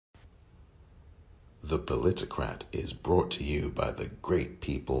The Politicrat is brought to you by the great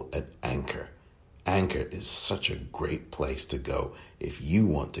people at Anchor. Anchor is such a great place to go if you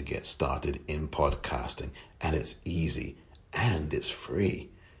want to get started in podcasting, and it's easy and it's free.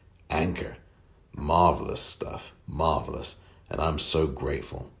 Anchor, marvelous stuff, marvelous. And I'm so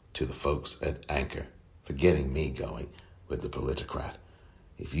grateful to the folks at Anchor for getting me going with The Politicrat.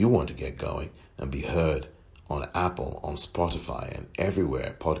 If you want to get going and be heard on Apple, on Spotify, and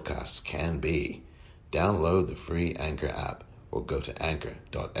everywhere podcasts can be, download the free Anchor app or go to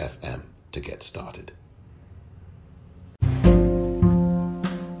anchor.fm to get started.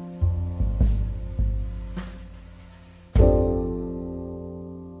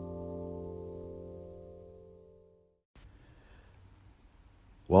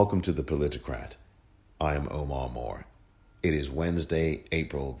 Welcome to The Politicrat. I am Omar Moore. It is Wednesday,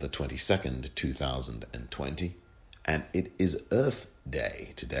 April the 22nd, 2020, and it is Earth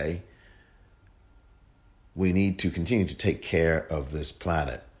Day today. We need to continue to take care of this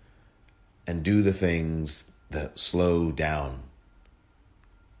planet and do the things that slow down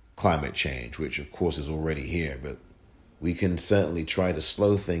climate change, which of course is already here, but we can certainly try to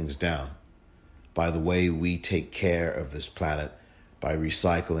slow things down by the way we take care of this planet, by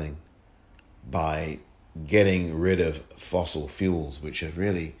recycling, by getting rid of fossil fuels, which have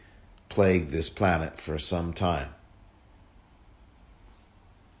really plagued this planet for some time.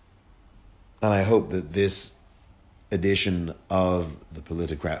 And I hope that this edition of The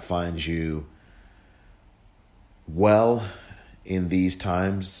Politicrat finds you well in these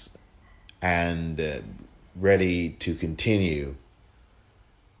times and ready to continue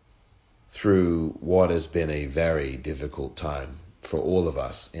through what has been a very difficult time for all of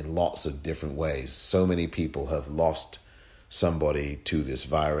us in lots of different ways. So many people have lost somebody to this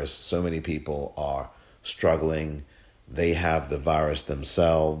virus. So many people are struggling. They have the virus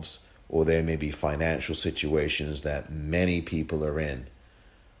themselves, or there may be financial situations that many people are in.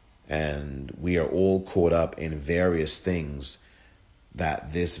 And we are all caught up in various things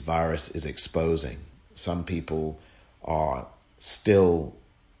that this virus is exposing. Some people are still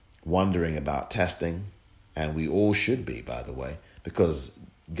wondering about testing, and we all should be, by the way, because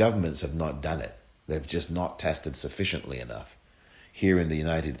governments have not done it. They've just not tested sufficiently enough. Here in the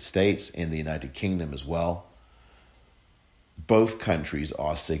United States, in the United Kingdom as well, both countries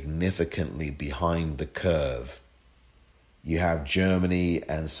are significantly behind the curve. You have Germany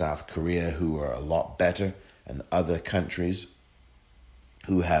and South Korea who are a lot better, and other countries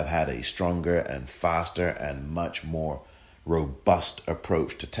who have had a stronger and faster and much more robust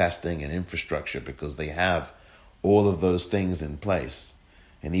approach to testing and infrastructure because they have all of those things in place.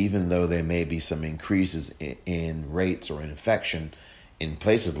 And even though there may be some increases in rates or infection in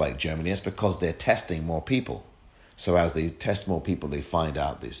places like Germany, it's because they're testing more people. So as they test more people, they find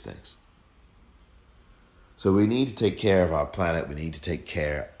out these things. So we need to take care of our planet. We need to take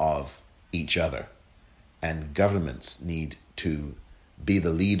care of each other. And governments need to be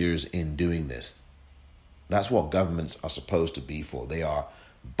the leaders in doing this. That's what governments are supposed to be for. They are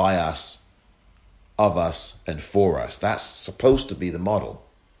by us, of us, and for us. That's supposed to be the model.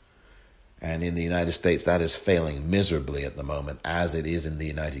 And in the United States, that is failing miserably at the moment, as it is in the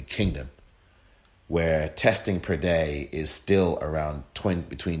United Kingdom, where testing per day is still around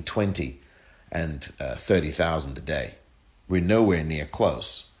between 20 and 30,000 a day. We're nowhere near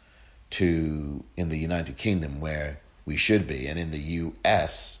close to in the United Kingdom where we should be. And in the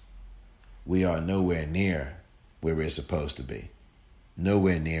U.S., we are nowhere near where we're supposed to be.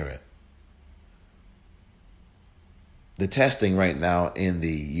 Nowhere near it. The testing right now in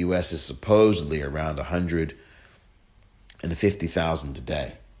the U.S. is supposedly around 150,000 a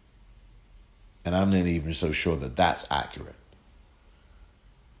day. And I'm not even so sure that that's accurate.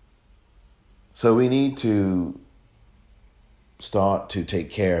 So we need to start to take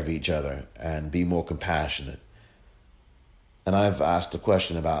care of each other and be more compassionate. And I've asked a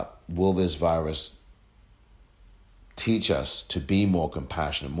question about, will this virus teach us to be more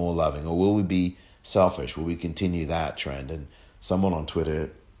compassionate, more loving, or will we be selfish? Will we continue that trend? And someone on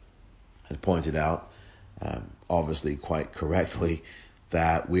Twitter had pointed out, obviously quite correctly,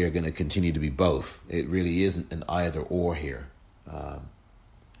 that we are going to continue to be both. It really isn't an either or here.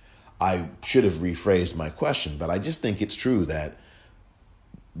 I should have rephrased my question, but I just think it's true that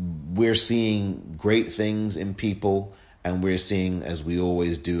we're seeing great things in people, and we're seeing, as we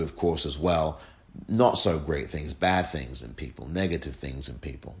always do, of course, as well, not so great things, bad things in people, negative things in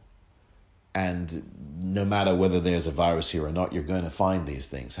people. And no matter whether there's a virus here or not, you're going to find these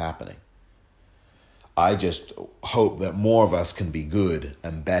things happening. I just hope that more of us can be good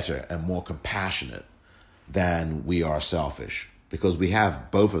and better and more compassionate than we are selfish, because we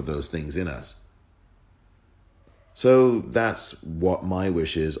have both of those things in us. So that's what my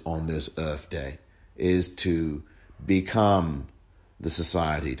wish is on this Earth Day, is to become the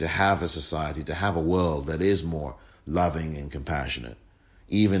society, to have a world that is more loving and compassionate,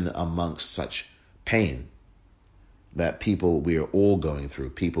 even amongst such pain that we are all going through.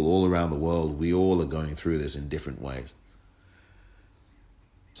 People all around the world, we all are going through this in different ways.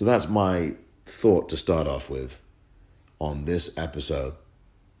 So that's my thought to start off with on this episode.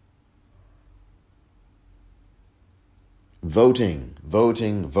 Voting.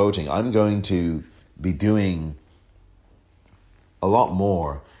 I'm going to be doing a lot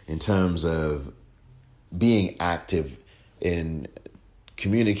more in terms of being active in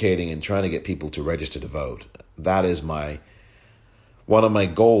communicating and trying to get people to register to vote. That is one of my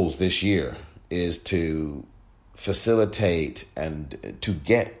goals this year, is to facilitate and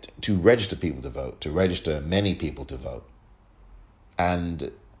to register people to vote, to register many people to vote.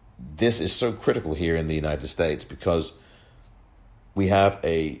 And this is so critical here in the United States because we have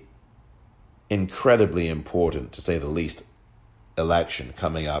a incredibly important, to say the least, election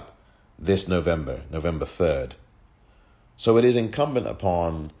coming up this November 3rd. So it is incumbent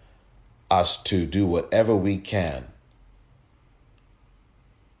upon us to do whatever we can.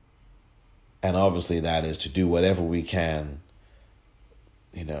 And obviously that is to do whatever we can,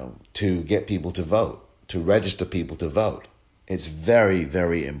 to get people to vote, to register people to vote. It's very,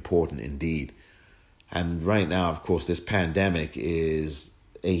 very important indeed. And right now, of course, this pandemic is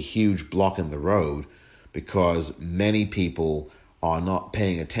a huge block in the road because many people are not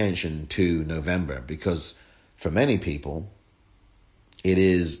paying attention to November, because for many people, it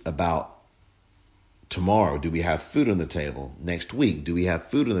is about tomorrow. Do we have food on the table? Next week, do we have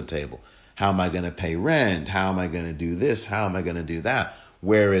food on the table? How am I going to pay rent? How am I going to do this? How am I going to do that?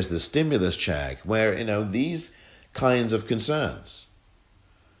 Where is the stimulus check? Where, these kinds of concerns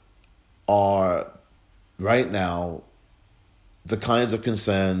are right now the kinds of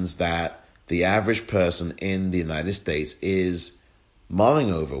concerns that the average person in the United States is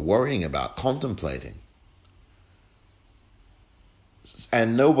mulling over, worrying about, contemplating.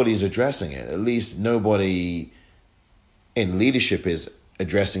 And nobody's addressing it. At least nobody in leadership is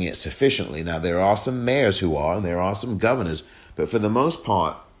addressing it sufficiently. Now, there are some mayors who are, and there are some governors, but for the most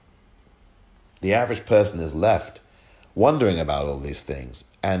part, the average person is left wondering about all these things.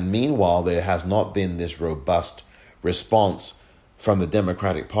 And meanwhile, there has not been this robust response from the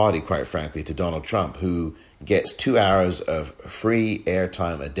Democratic Party, quite frankly, to Donald Trump, who gets 2 hours of free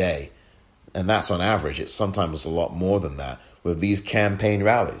airtime a day. And that's on average. Sometimes it's a lot more than that with these campaign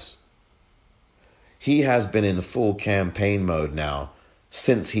rallies. He has been in full campaign mode now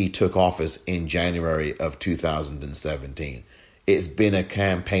since he took office in January of 2017. It's been a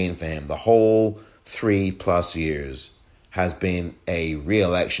campaign for him. The whole 3+ years has been a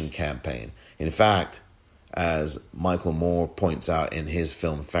re-election campaign. In fact, as Michael Moore points out in his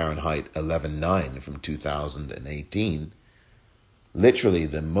film Fahrenheit 11/9 from 2018, literally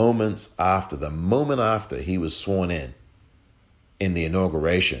the moment after he was sworn in the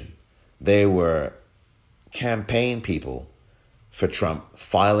inauguration, there were campaign people for Trump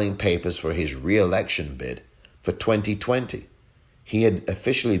filing papers for his re-election bid for 2020. He had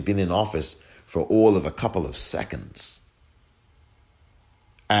officially been in office for all of a couple of seconds.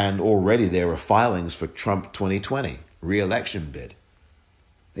 And already there were filings for Trump 2020 re-election bid.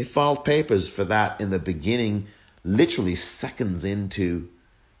 They filed papers for that in the beginning, literally seconds into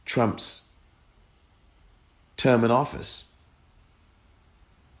Trump's term in office.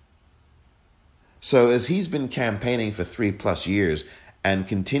 So as he's been campaigning for 3+ years and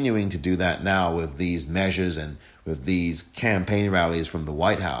continuing to do that now with these measures and with these campaign rallies from the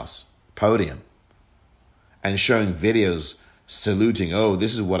White House podium and showing videos saluting, oh,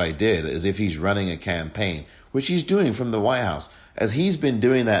 this is what I did, as if he's running a campaign, which he's doing from the White House. As he's been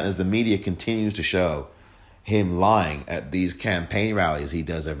doing that, as the media continues to show him lying at these campaign rallies he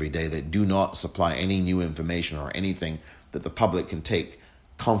does every day that do not supply any new information or anything that the public can take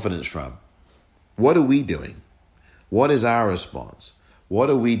confidence from. What are we doing? What is our response? What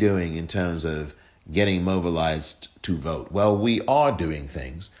are we doing in terms of getting mobilized to vote? Well, we are doing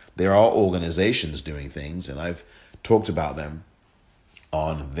things. There are organizations doing things, and I've talked about them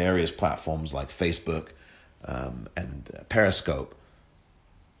on various platforms like Facebook and Periscope.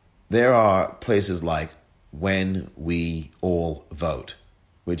 There are places like When We All Vote,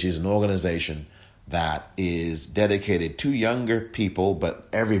 which is an organization that is dedicated to younger people, but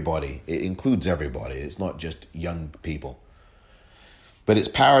everybody. It includes everybody. It's not just young people. But it's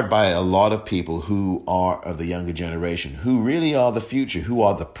powered by a lot of people who are of the younger generation, who really are the future, who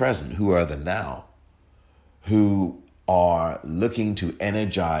are the present, who are the now, who are looking to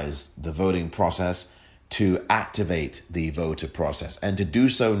energize the voting process to activate the voter process and to do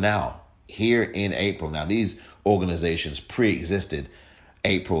so now, here in April. Now, these organizations pre-existed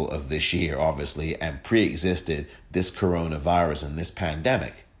April of this year, obviously, and pre-existed this coronavirus and this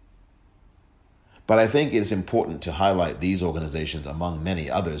pandemic. But I think it's important to highlight these organizations among many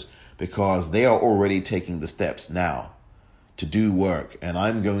others because they are already taking the steps now to do work. And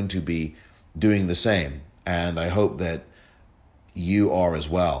I'm going to be doing the same. And I hope that you are as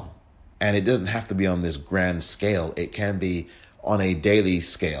well. And it doesn't have to be on this grand scale. It can be on a daily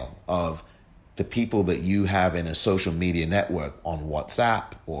scale of the people that you have in a social media network on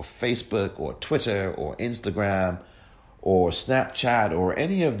WhatsApp or Facebook or Twitter or Instagram or Snapchat or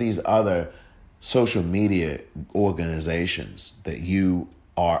any of these other social media organizations that you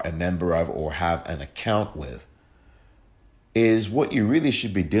are a member of or have an account with. Is what you really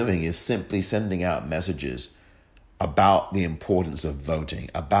should be doing is simply sending out messages about the importance of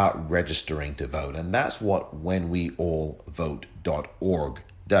voting, about registering to vote. And that's what WhenWeAllVote.org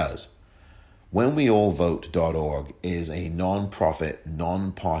does. WhenWeAllVote.org is a non-profit,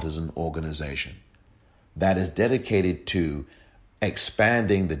 non-partisan organization that is dedicated to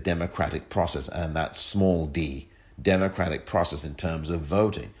expanding the democratic process, and that small d, democratic process in terms of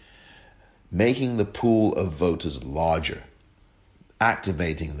voting, making the pool of voters larger,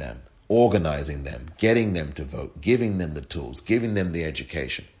 activating them, organizing them, getting them to vote, giving them the tools, giving them the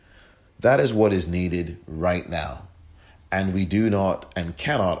education. That is what is needed right now. And we do not and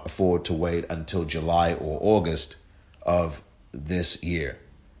cannot afford to wait until July or August of this year.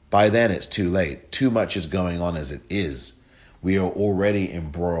 By then, it's too late. Too much is going on as it is. We are already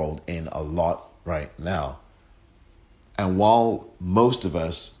embroiled in a lot right now. And while most of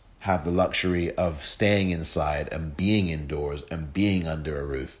us have the luxury of staying inside and being indoors and being under a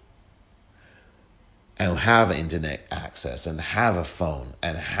roof and have internet access and have a phone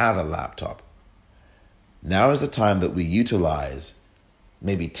and have a laptop, now is the time that we utilize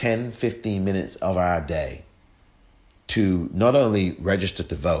maybe 10, 15 minutes of our day to not only register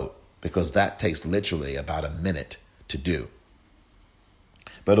to vote, because that takes literally about a minute to do,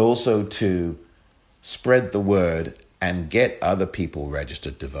 but also to spread the word and get other people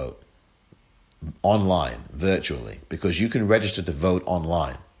registered to vote online, virtually, because you can register to vote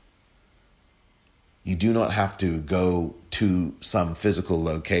online. You do not have to go to some physical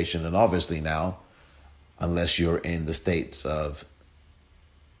location. And obviously now, unless you're in the states of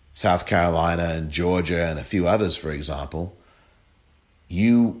South Carolina and Georgia and a few others, for example,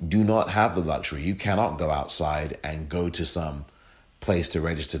 you do not have the luxury. You cannot go outside and go to some place to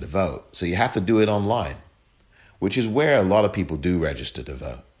register to vote. So you have to do it online, which is where a lot of people do register to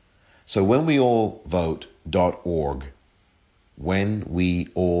vote. So whenweallvote.org,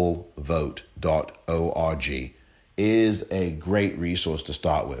 whenweallvote.org is a great resource to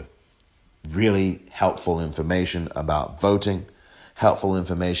start with. Really helpful information about voting, helpful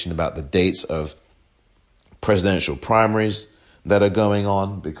information about the dates of presidential primaries that are going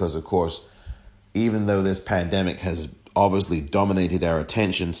on, because of course, even though this pandemic has obviously dominated our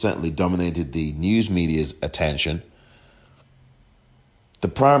attention, certainly dominated the news media's attention, the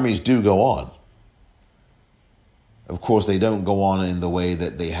primaries do go on. Of course, they don't go on in the way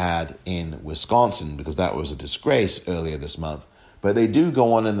that they had in Wisconsin, because that was a disgrace earlier this month. But they do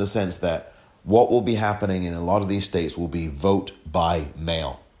go on in the sense that what will be happening in a lot of these states will be vote by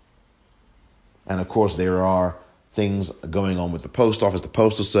mail. And of course, there are things going on with the post office, the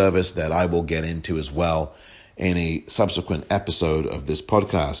postal service, that I will get into as well in a subsequent episode of this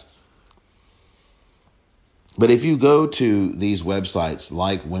podcast. But if you go to these websites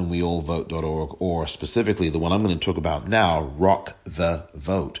like whenweallvote.org, or specifically the one I'm going to talk about now, Rock the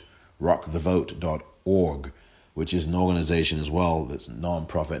Vote, rockthevote.org, which is an organization as well that's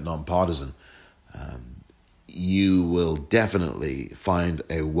non-profit, non-partisan, you will definitely find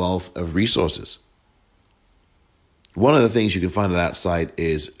a wealth of resources. One of the things you can find on that site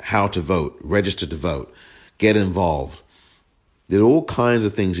is how to vote, register to vote, get involved. There are all kinds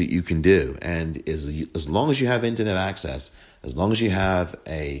of things that you can do. And as long as you have internet access, as long as you have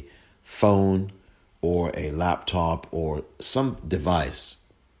a phone or a laptop or some device,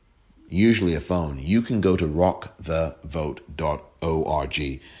 usually a phone, you can go to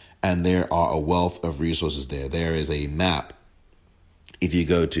rockthevote.org. And there are a wealth of resources there. There is a map. If you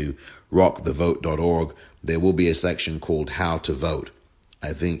go to rockthevote.org, there will be a section called How to Vote.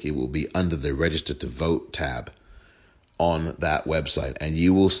 I think it will be under the Register to Vote tab on that website. And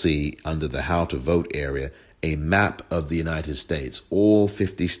you will see under the How to Vote area a map of the United States. All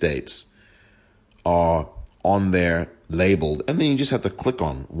 50 states are on there labeled. And then you just have to click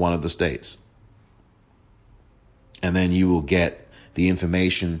on one of the states. And then you will get the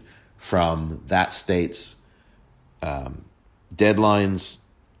information from that state's deadlines,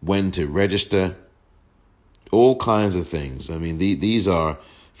 when to register, all kinds of things. I mean, these are,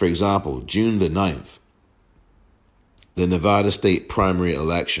 for example, June the 9th, the Nevada state primary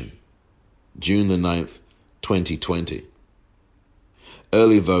election, June the 9th, 2020.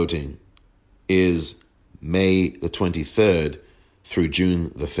 Early voting is May the 23rd through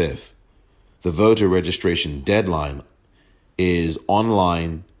June the 5th. The voter registration deadline is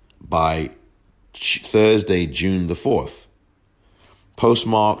online by Thursday, June the 4th.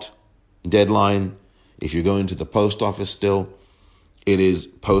 Postmarked deadline, if you're going to the post office still, it is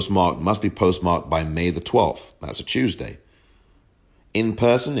must be postmarked by May the 12th. That's a Tuesday. In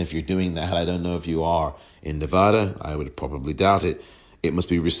person, if you're doing that, I don't know if you are in Nevada, I would probably doubt it. It must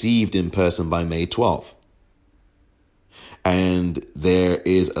be received in person by May 12th. And there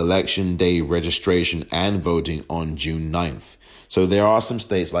is election day registration and voting on June 9th. So there are some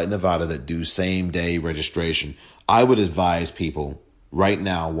states like Nevada that do same day registration. I would advise people right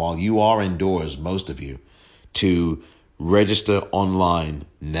now, while you are indoors, most of you, to register online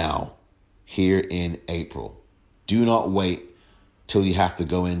now, here in April. Do not wait till you have to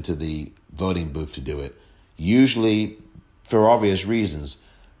go into the voting booth to do it. Usually, for obvious reasons,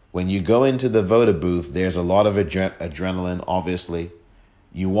 when you go into the voter booth, there's a lot of adrenaline, obviously.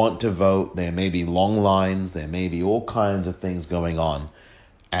 You want to vote. There may be long lines. There may be all kinds of things going on.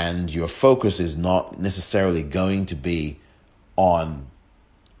 And your focus is not necessarily going to be on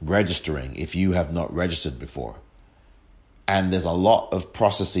registering if you have not registered before. And there's a lot of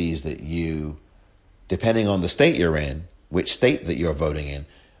processes that you, depending on the state you're in, which state that you're voting in,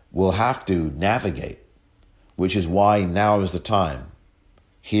 will have to navigate, which is why now is the time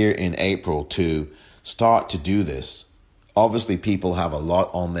here in April to start to do this. Obviously, people have a lot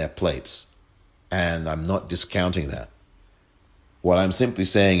on their plates, and I'm not discounting that. What I'm simply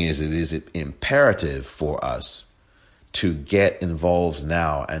saying is it is imperative for us to get involved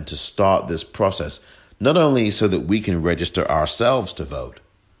now and to start this process, not only so that we can register ourselves to vote,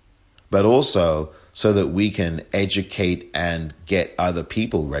 but also so that we can educate and get other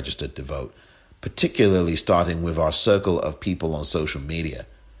people registered to vote, particularly starting with our circle of people on social media.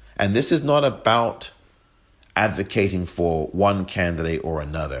 And this is not about advocating for one candidate or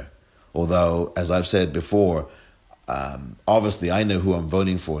another. Although, as I've said before, obviously I know who I'm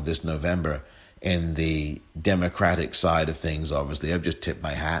voting for this November in the Democratic side of things. Obviously, I've just tipped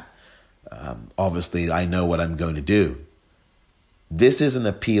my hat. Obviously, I know what I'm going to do. This is an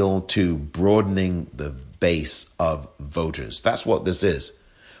appeal to broadening the base of voters. That's what this is.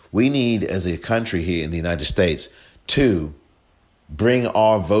 We need, as a country here in the United States, to bring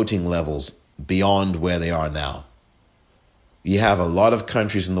our voting levels beyond where they are now. You have a lot of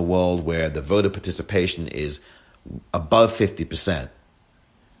countries in the world where the voter participation is above 50%.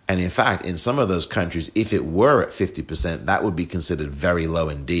 And in fact, in some of those countries, if it were at 50%, that would be considered very low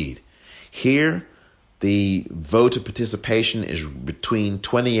indeed. Here, the voter participation is between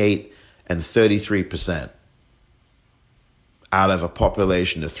 28 and 33% out of a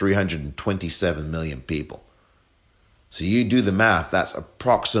population of 327 million people. So you do the math, that's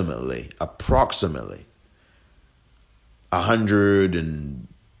approximately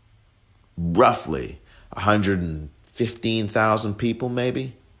 115,000 people,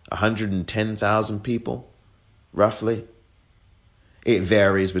 maybe 110,000 people, roughly. It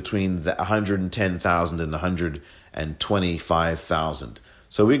varies between the 110,000 and 125,000.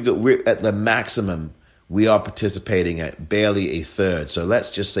 So we're at the maximum. We are participating at barely a third. So let's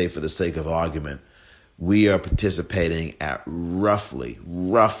just say, for the sake of argument, we are participating at roughly,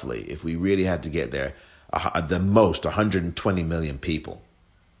 if we really had to get there, the most 120 million people,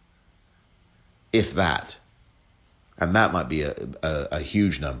 if that. And that might be a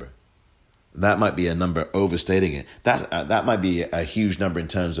huge number. That might be a number overstating it. That might be a huge number in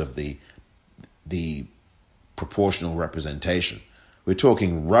terms of the proportional representation. We're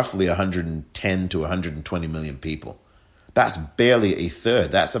talking roughly 110 to 120 million people. That's barely a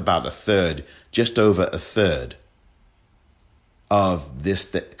third. That's about a third, just over a third of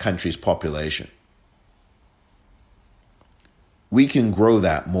this country's population. We can grow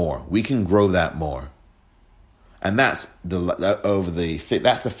that more. And that's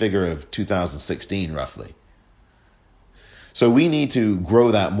that's the figure of 2016, roughly. So we need to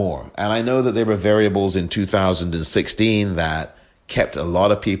grow that more. And I know that there were variables in 2016 that kept a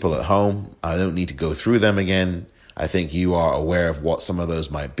lot of people at home. I don't need to go through them again. I think you are aware of what some of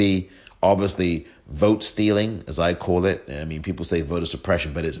those might be. Obviously, vote stealing, as I call it. I mean, people say voter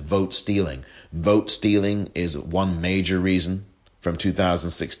suppression, but it's vote stealing. Vote stealing is one major reason from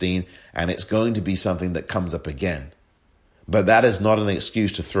 2016, and it's going to be something that comes up again. But that is not an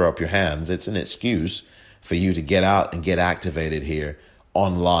excuse to throw up your hands. It's an excuse for you to get out and get activated here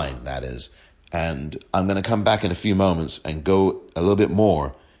online, that is. And I'm going to come back in a few moments and go a little bit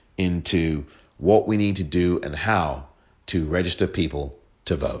more into what we need to do and how to register people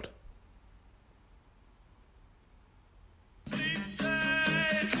to vote.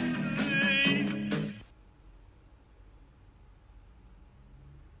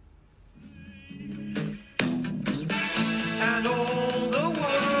 And all the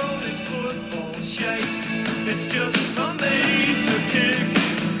world is football shaped. It's just for me to kick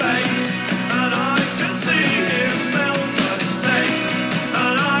space. And I can see, hear, smell, touch, taste.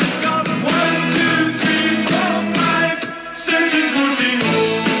 And I've got 1, 2, 3, 4, 5 senses working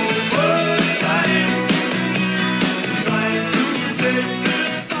overtime. Trying to take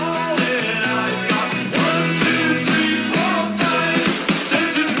this all in. I've got 1, 2, 3, 4, 5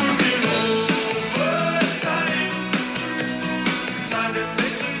 senses working overtime. Time to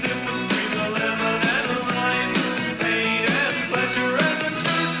taste the difference between the lemon and the lime. Pain and pleasure and the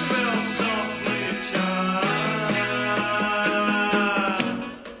truth will softly chime.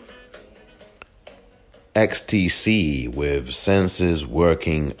 XTC with Senses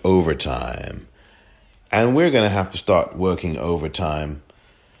Working Overtime. And we're going to have to start working overtime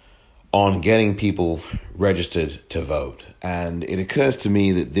on getting people registered to vote. And it occurs to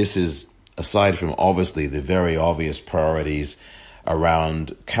me that this is, aside from obviously the very obvious priorities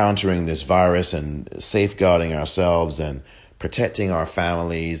around countering this virus and safeguarding ourselves and protecting our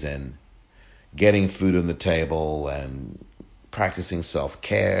families and getting food on the table and practicing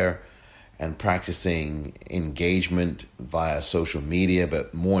self-care and practicing engagement via social media,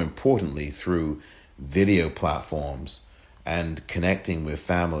 but more importantly through video platforms and connecting with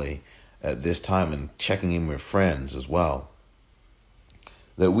family at this time and checking in with friends as well,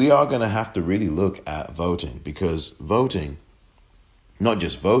 that we are going to have to really look at voting, because voting, not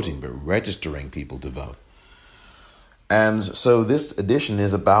just voting, but registering people to vote. And so this edition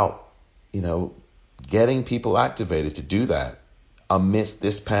is about, getting people activated to do that amidst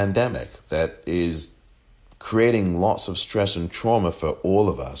this pandemic that is creating lots of stress and trauma for all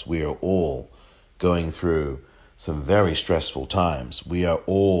of us. We are all going through some very stressful times. We are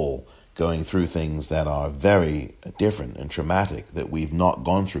all going through things that are very different and traumatic that we've not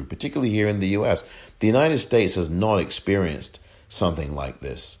gone through, particularly here in the US. The United States has not experienced something like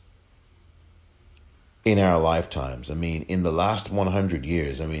this in our lifetimes. In the last 100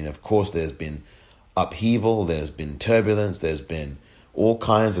 years, of course, there's been upheaval, there's been turbulence, there's been all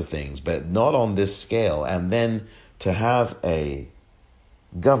kinds of things, but not on this scale. And then to have a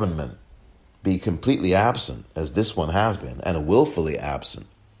government be completely absent, as this one has been, and willfully absent,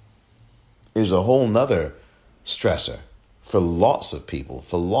 is a whole nother stressor for lots of people,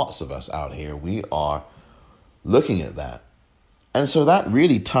 for lots of us out here. We are looking at that. And so that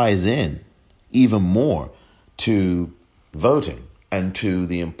really ties in even more to voting and to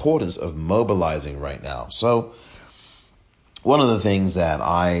the importance of mobilizing right now. So one of the things that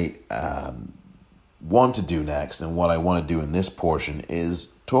I want to do next, and what I want to do in this portion,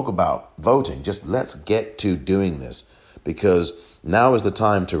 is talk about voting. Just let's get to doing this, because now is the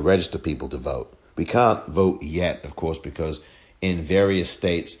time to register people to vote. We can't vote yet, of course, because in various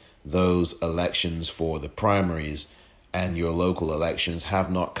states, those elections for the primaries and your local elections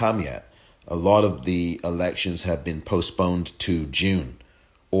have not come yet. A lot of the elections have been postponed to June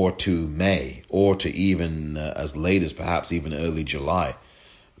or to May or to even as late as perhaps even early July,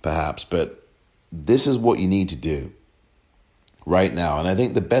 perhaps. But this is what you need to do right now. And I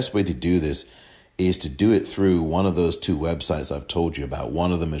think the best way to do this is to do it through one of those two websites I've told you about.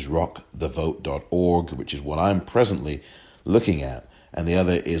 One of them is rockthevote.org, which is what I'm presently looking at. And the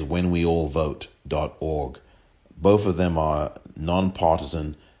other is whenweallvote.org. Both of them are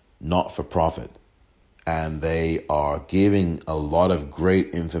nonpartisan, not-for-profit. And they are giving a lot of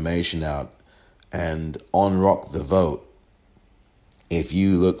great information out. And on Rock the Vote, if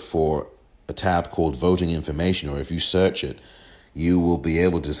you look for a tab called Voting Information, or if you search it, you will be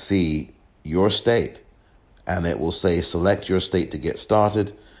able to see your state. And it will say, select your state to get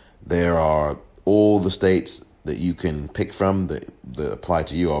started. There are all the states that you can pick from that apply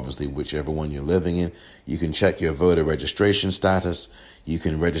to you, obviously, whichever one you're living in. You can check your voter registration status. You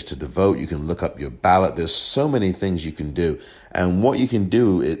can register to vote. You can look up your ballot. There's so many things you can do. And what you can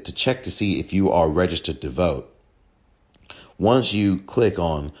do is to check to see if you are registered to vote. Once you click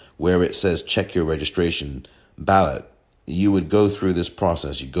on where it says check your registration ballot, you would go through this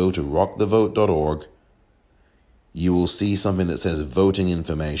process. You go to rockthevote.org. You will see something that says voting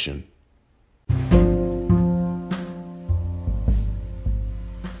information.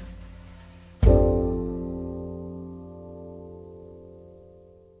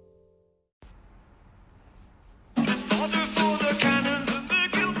 Water for the cannons and the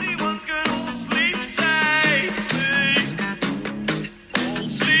guilty ones can all sleep safely. All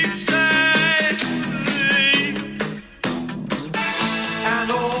sleep safely. And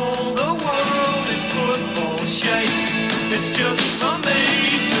all the world is football shaped. It's just for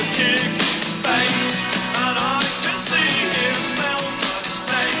me to kick space. And I can see, hear, smell, touch,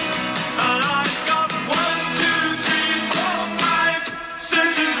 taste. And I've got 1, 2, 3, 4, 5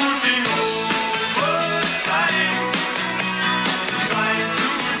 senses working overtime. Trying to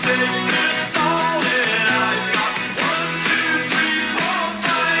take this all in. I've got 1, 2, 3, 4,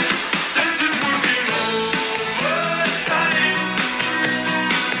 5 senses working overtime.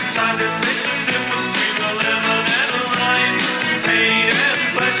 Time to taste the difference between the lemon and the lime. Pain and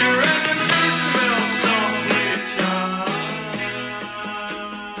pleasure and the truth will softly chime.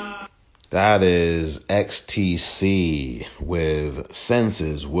 That is XTC with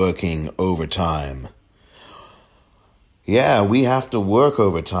Senses Working Overtime. Yeah, we have to work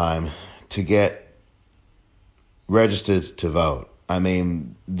overtime to get registered to vote. I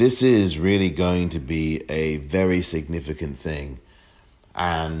mean, this is really going to be a very significant thing.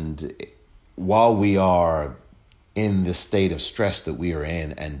 And while we are in the state of stress that we are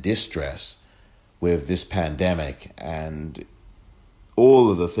in and distress with this pandemic and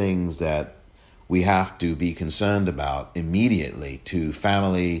all of the things that we have to be concerned about immediately to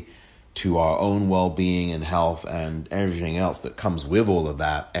family, to our own well-being and health and everything else that comes with all of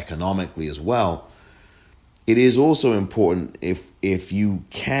that economically as well, it is also important if you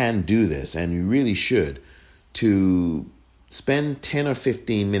can do this, and you really should, to spend 10 or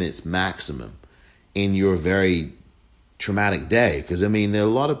 15 minutes maximum in your very traumatic day. Because, I mean, there are a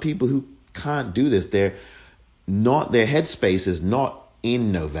lot of people who can't do this. Their headspace is not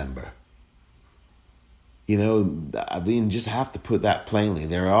in November. You know, I mean, just have to put that plainly.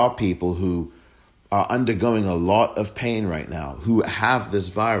 There are people who are undergoing a lot of pain right now, who have this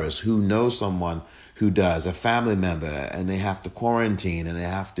virus, who know someone who does, a family member, and they have to quarantine and they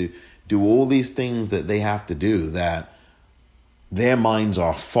have to do all these things that they have to do, that their minds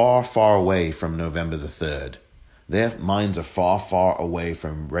are far, far away from November the 3rd. Their minds are far, far away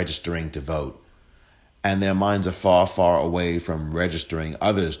from registering to vote. And their minds are far, far away from registering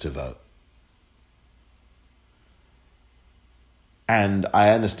others to vote. And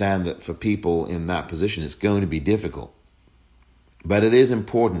I understand that for people in that position, it's going to be difficult. But it is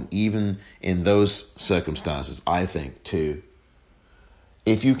important, even in those circumstances, I think, to,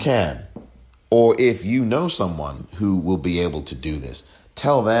 if you can, or if you know someone who will be able to do this,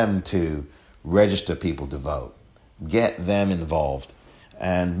 tell them to register people to vote. Get them involved.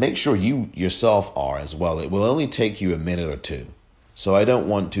 And make sure you yourself are as well. It will only take you a minute or two. So I don't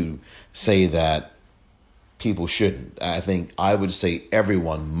want to say that people shouldn't. I think I would say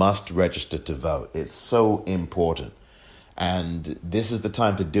everyone must register to vote. It's so important. And this is the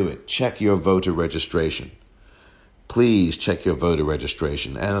time to do it. Check your voter registration. Please check your voter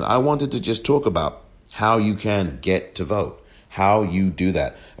registration. And I wanted to just talk about how you can get to vote, how you do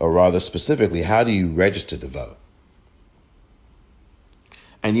that, or rather specifically, how do you register to vote?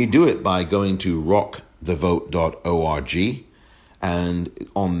 And you do it by going to rockthevote.org, and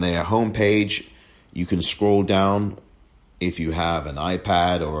on their homepage, you can scroll down. If you have an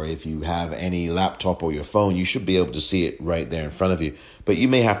iPad or if you have any laptop or your phone, you should be able to see it right there in front of you. But you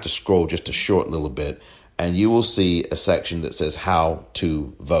may have to scroll just a short little bit, and you will see a section that says how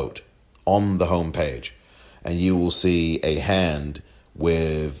to vote on the homepage. And you will see a hand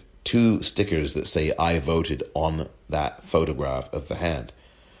with 2 stickers that say I voted on that photograph of the hand.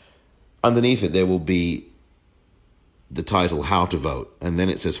 Underneath it, there will be the title, How to Vote. And then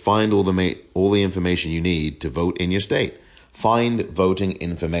it says, find all the information you need to vote in your state. Find voting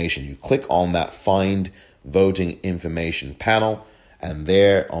information. You click on that Find Voting Information panel. And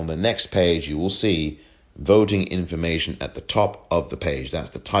there on the next page, you will see voting information at the top of the page.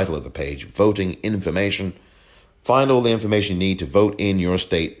 That's the title of the page, Voting Information. Find all the information you need to vote in your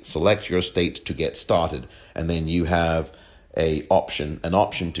state. Select your state to get started. And then you have an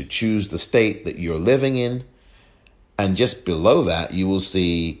option to choose the state that you're living in. And just below that, you will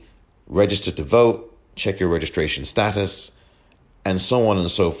see register to vote, check your registration status, and so on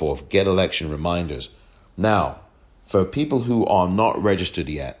and so forth. Get election reminders. Now, for people who are not registered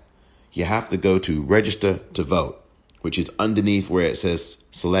yet, you have to go to register to vote, which is underneath where it says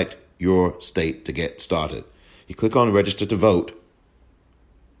select your state to get started. You click on register to vote,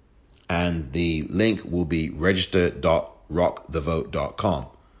 and the link will be register.rockthevote.com.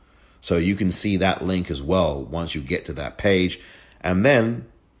 So you can see that link as well once you get to that page. And then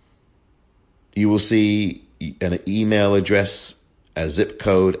you will see an email address, a zip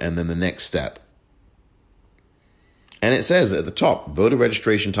code, and then the next step. And it says at the top, voter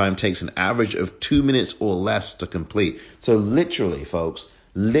registration time takes an average of 2 minutes or less to complete. So literally, folks,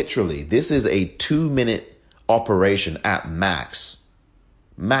 this is a 2-minute operation at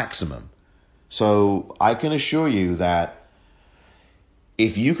maximum. So I can assure you that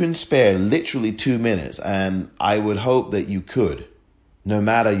if you can spare literally 2 minutes, and I would hope that you could, no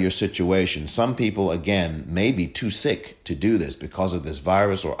matter your situation. Some people, again, may be too sick to do this because of this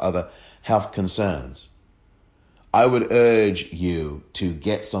virus or other health concerns. I would urge you to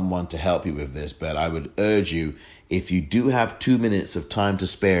get someone to help you with this, but I would urge you, if you do have 2 minutes of time to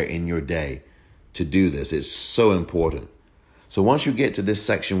spare in your day, to do this. It's so important. So once you get to this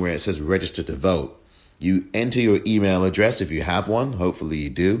section where it says register to vote, you enter your email address if you have one. Hopefully you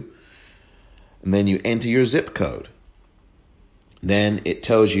do. And then you enter your zip code. Then it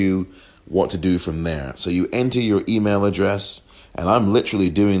tells you what to do from there. So you enter your email address. And I'm literally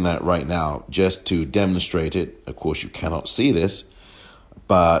doing that right now just to demonstrate it. Of course, you cannot see this,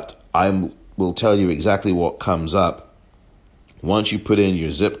 but I will tell you exactly what comes up once you put in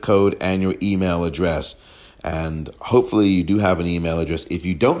your zip code and your email address. And hopefully you do have an email address. If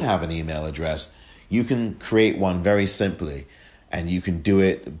you don't have an email address, you can create one very simply. And you can do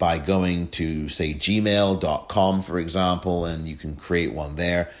it by going to, say, gmail.com, for example, and you can create one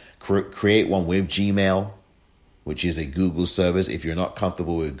there. Create one with Gmail, which is a Google service. If you're not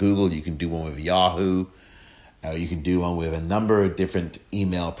comfortable with Google, you can do one with Yahoo. You can do one with a number of different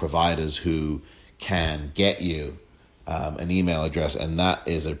email providers who can get you an email address, and that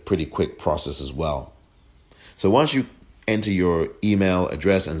is a pretty quick process as well. So once you enter your email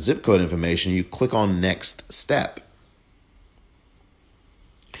address and zip code information, you click on Next Step.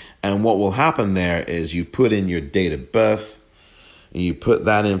 And what will happen there is you put in your date of birth, and you put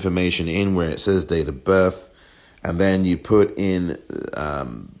that information in where it says date of birth. And then you put in,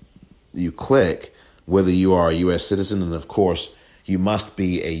 you click whether you are a U.S. citizen. And of course, you must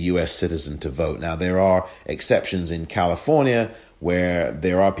be a U.S. citizen to vote. Now, there are exceptions in California where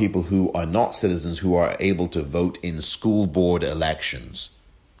there are people who are not citizens who are able to vote in school board elections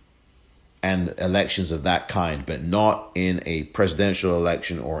and elections of that kind, but not in a presidential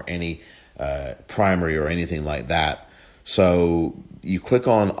election or any primary or anything like that. So you click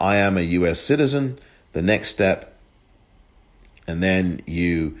on I am a U.S. citizen, the next step, and then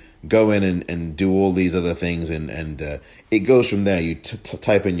you go in and do all these other things, and it goes from there. You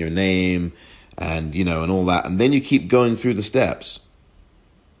type in your name and, and all that, and then you keep going through the steps.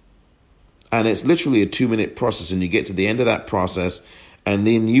 And it's literally a 2-minute process, and you get to the end of that process, and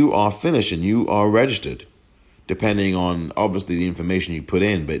then you are finished and you are registered, depending on, obviously, the information you put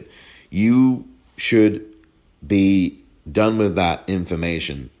in. But you should be done with that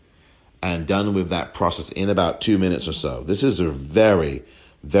information and done with that process in about 2 minutes or so. This is a very,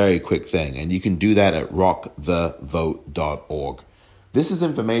 very quick thing, and you can do that at rockthevote.org. This is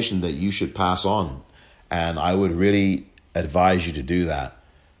information that you should pass on, and I would really advise you to do that.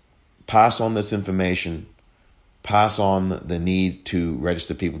 Pass on this information. Pass on the need to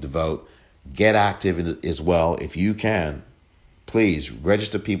register people to vote. Get active as well if you can. Please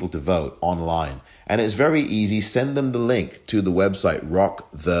register people to vote online. And it's very easy. Send them the link to the website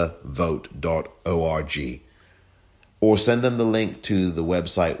rockthevote.org, or send them the link to the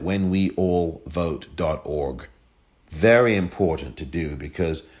website whenweallvote.org. Very important to do,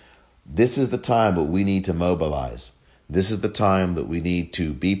 because this is the time that we need to mobilize. This is the time that we need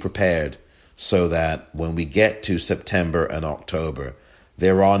to be prepared so that when we get to September and October,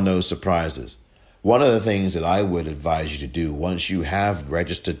 there are no surprises. One of the things that I would advise you to do once you have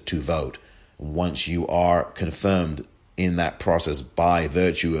registered to vote, once you are confirmed in that process by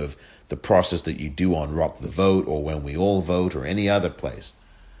virtue of the process that you do on Rock the Vote or When We All Vote or any other place,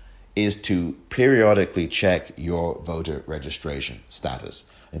 is to periodically check your voter registration status.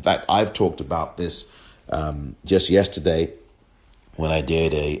 In fact, I've talked about this just yesterday when I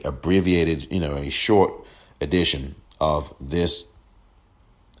did a abbreviated, a short edition of this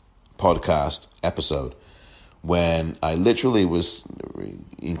podcast episode, when I literally was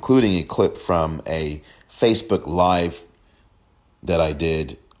including a clip from a Facebook Live that I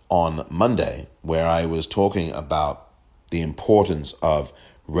did on Monday, where I was talking about the importance of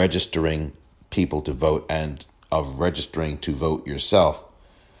registering people to vote and of registering to vote yourself.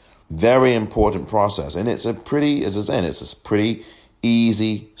 Very important process. And it's a pretty, as I said, it's a pretty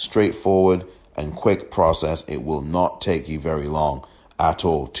easy, straightforward, and quick process. It will not take you very long at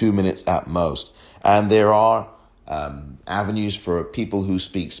all, 2 minutes at most. And there are avenues for people who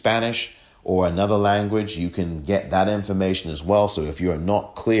speak Spanish or another language. You can get that information as well. So if you're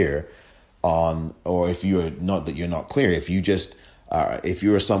not clear on, or if you're not clear, if you just, if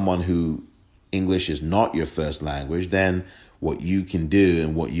you're someone who English is not your first language, then what you can do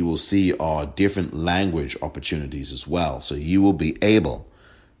and what you will see are different language opportunities as well. So you will be able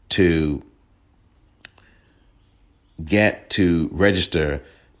to get to register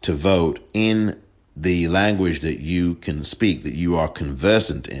to vote in the language that you can speak, that you are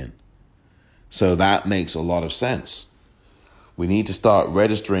conversant in. So that makes a lot of sense. We need to start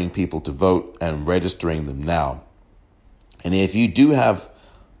registering people to vote and registering them now. And if you do have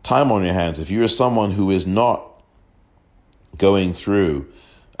time on your hands, if you're someone who is not going through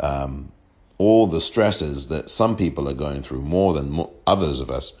all the stresses that some people are going through more than others of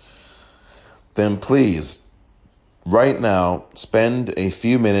us, then please, right now, spend a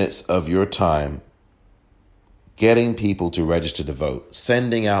few minutes of your time getting people to register to vote,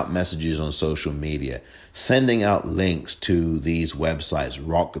 sending out messages on social media, sending out links to these websites,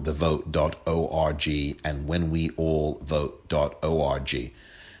 rockthevote.org and whenweallvote.org.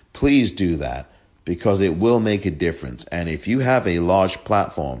 Please do that, because it will make a difference. And if you have a large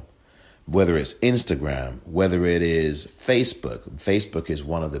platform, whether it's Instagram, whether it is Facebook is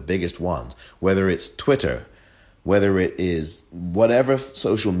one of the biggest ones, whether it's Twitter, whether it is whatever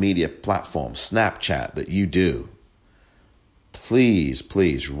social media platform, Snapchat that you do, please,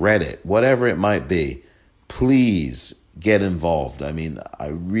 Reddit, whatever it might be, please get involved. I mean, I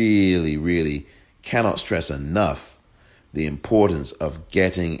really cannot stress enough the importance of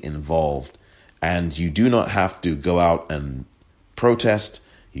getting involved. And you do not have to go out and protest.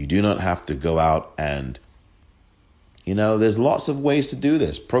 You do not have to go out and, there's lots of ways to do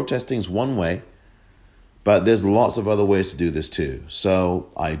this. Protesting is one way, but there's lots of other ways to do this too.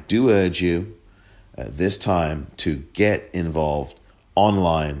 So I do urge you at this time to get involved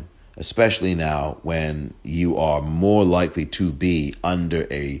online, especially now when you are more likely to be under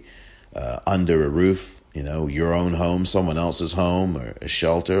a roof, your own home, someone else's home, or a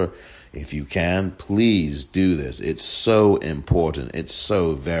shelter. If you can, please do this. It's so important. It's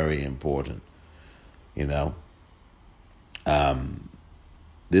so very important.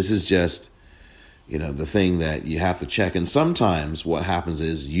 This is just, the thing that you have to check. And sometimes what happens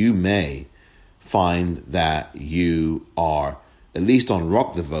is you may find that you are, at least on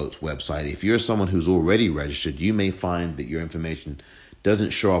Rock the Vote's website, if you're someone who's already registered, you may find that your information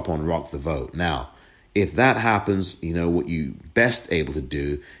doesn't show up on Rock the Vote. Now, if that happens, what you best able to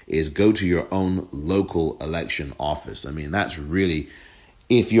do is go to your own local election office. I mean, that's really,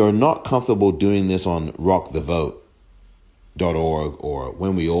 if you're not comfortable doing this on rockthevote.org or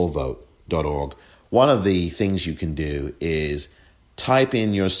whenweallvote.org, one of the things you can do is type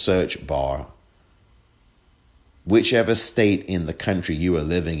in your search bar whichever state in the country you are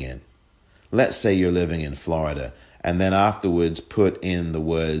living in. Let's say you're living in Florida, and then afterwards put in the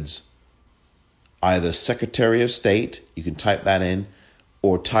words either Secretary of State, you can type that in,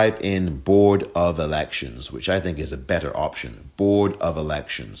 or type in Board of Elections, which I think is a better option, Board of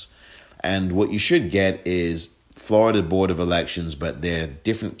Elections. And what you should get is Florida Board of Elections, but there are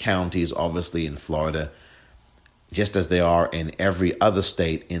different counties, obviously, in Florida, just as they are in every other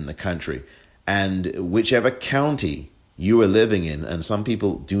state in the country. And whichever county you are living in, and some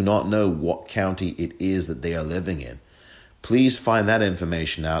people do not know what county it is that they are living in, please find that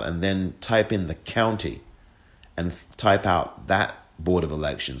information out and then type in the county and type out that Board of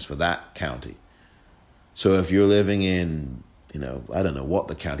Elections for that county. So if you're living in, I don't know what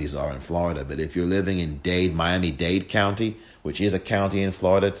the counties are in Florida, but if you're living in Miami-Dade County, which is a county in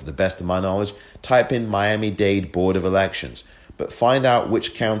Florida to the best of my knowledge, type in Miami-Dade Board of Elections. But find out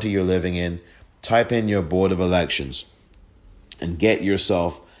which county you're living in, type in your Board of Elections, and get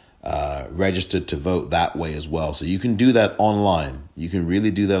yourself registered to vote that way as well. So you can do that online. You can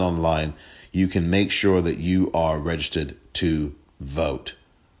really do that online. You can make sure that you are registered to vote.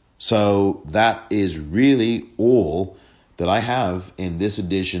 So that is really all that I have in this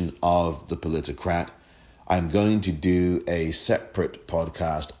edition of The Politicrat. I'm going to do a separate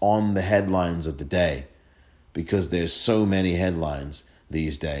podcast on the headlines of the day, because there's so many headlines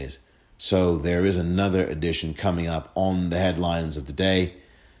these days. So there is another edition coming up on the headlines of the day.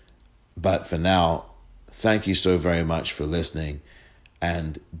 But for now, thank you so very much for listening,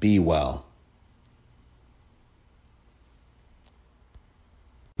 and be well.